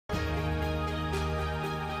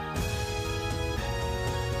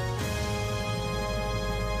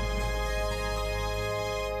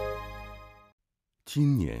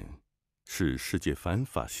今年是世界反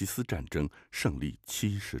法西斯战争胜利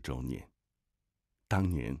70周年。当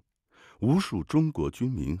年，无数中国军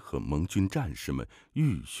民和盟军战士们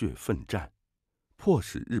浴血奋战，迫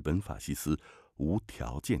使日本法西斯无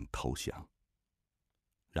条件投降。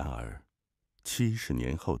然而，70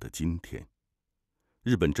年后的今天，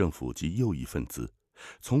日本政府及右翼分子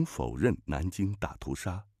从否认南京大屠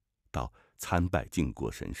杀到参拜靖国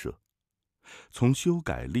神社，从修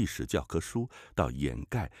改历史教科书到掩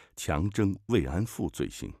盖强征慰安妇罪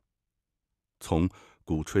行，从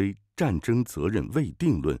鼓吹战争责任未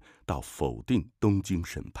定论到否定东京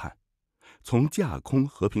审判，从架空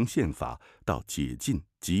和平宪法到解禁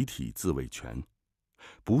集体自卫权，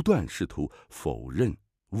不断试图否认、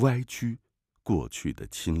歪曲过去的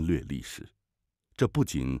侵略历史。这不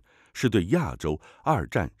仅是对亚洲二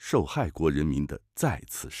战受害国人民的再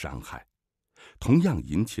次伤害，同样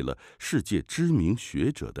引起了世界知名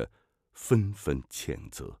学者的纷纷谴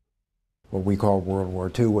责。What we call World War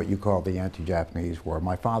II, what you call the anti-Japanese war.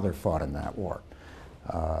 My father fought in that war.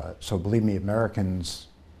 So believe me, Americans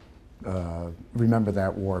remember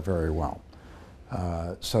that war very well.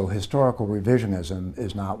 So historical revisionism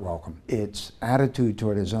is not welcome. Its attitude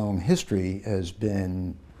toward its own history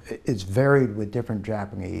it's varied with different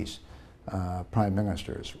Japanese prime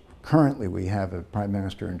ministers. Currently, we have a prime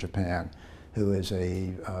minister in Japan who is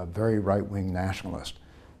a very right-wing nationalist,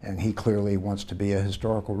 and he clearly wants to be a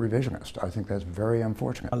historical revisionist. I think that's very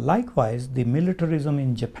unfortunate. Likewise, the militarism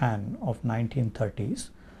in Japan of 1930s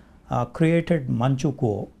created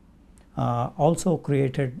Manchukuo, also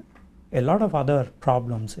created a lot of other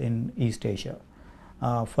problems in East Asia.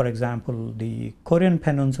 For example, the Korean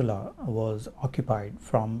Peninsula was occupied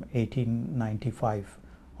from 1895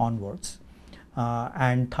 onwards,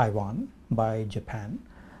 and Taiwan by Japan.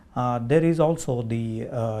 There is also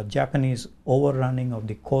the Japanese overrunning of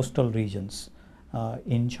the coastal regions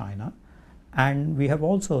in China, and we have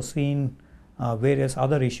also seen various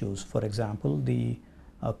other issues. For example, the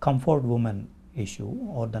comfort woman issue,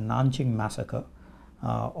 or the Nanjing massacre,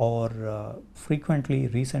 or frequently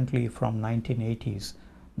recently from 1980s,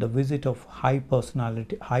 the visit of high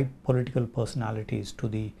political personalities to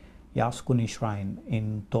the Yasukuni Shrine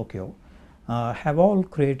in Tokyo have all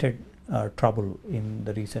created trouble in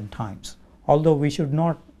the recent times. Although we should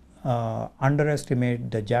not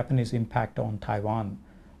underestimate the Japanese impact on Taiwan.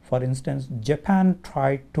 For instance, Japan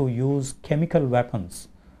tried to use chemical weapons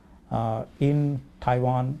in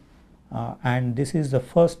Taiwan, and this is the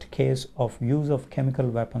first case of use of chemical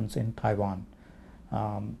weapons in Taiwan,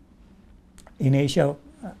 in Asia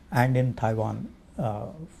and in Taiwan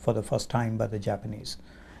for the first time by the Japanese.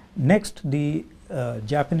 Next, the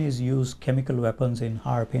Japanese use chemical weapons in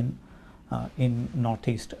Harbin in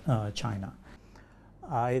northeast China.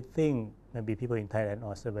 I think maybe people in Thailand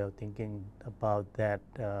also were thinking about that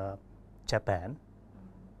Japan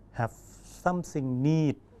have something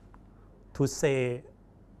need to say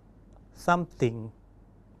something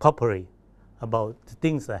properly about the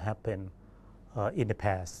things that happened in the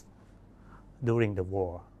past during the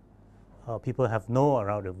war. People have known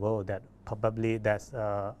around the world that probably that's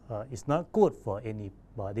it's not good for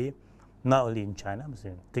anybody, not only in China, but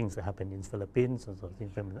things that happen in the Philippines, also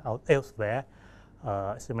things out elsewhere.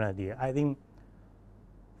 Similarly, I think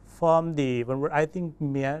from the I think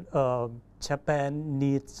Japan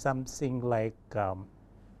needs something like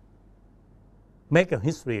make a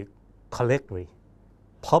history correctly,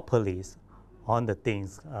 properly on the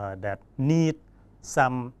things that need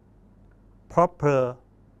some proper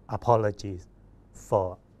apologies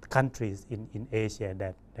for countries in Asia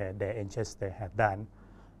that their ancestors have done,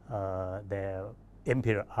 their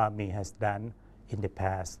imperial army has done in the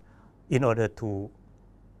past, in order to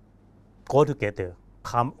go together,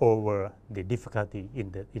 come over the difficulty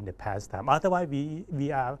in the past time. Otherwise,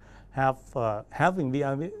 we are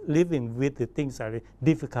living with the things that are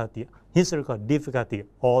difficulty, historical difficulty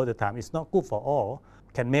all the time. It's not good for all.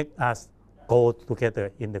 Can make us go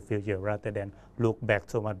together in the future rather than look back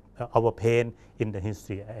so much our pain in the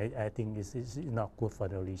history. I think it's not good for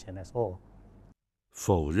the region as all.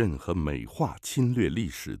 否认和美化侵略历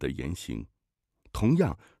史的言行，同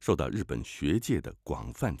样受到日本学界的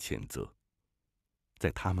广泛谴责。在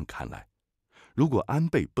他们看来，如果安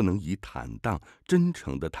倍不能以坦荡、真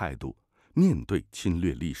诚的态度面对侵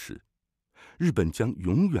略历史，日本将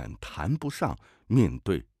永远谈不上面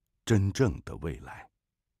对真正的未来。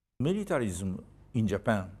Militarism in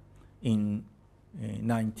Japan in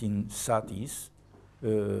 1930s,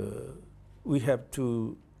 we have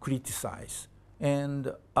to criticize,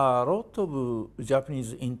 and a lot of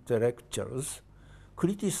Japanese intellectuals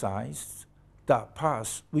criticized the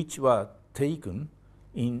path which were taken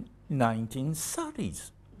in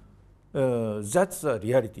 1930s. That's the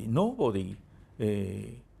reality. Nobody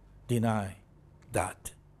deny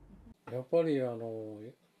that. やっぱりや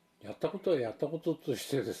ったことはやったこととし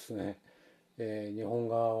てですね、日本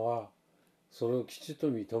側はそれをきちっと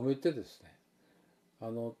認めてですね、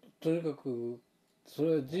とにかくそ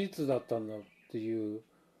れは事実だったんだっていう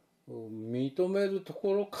認めると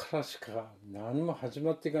ころからしか何も始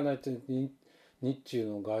まっていかないと、日中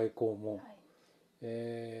の外交も、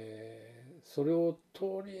それを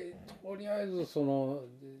とりあえず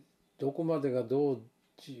どこまでがどう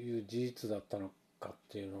いう事実だったのかっ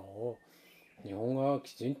ていうのを日本側は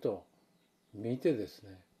きちんと見てです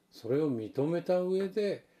ね、それを認めた上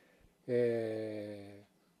で、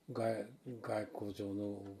外交上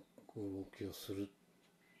の動きをする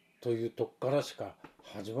というとこからしか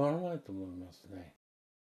始まらないと思いますね。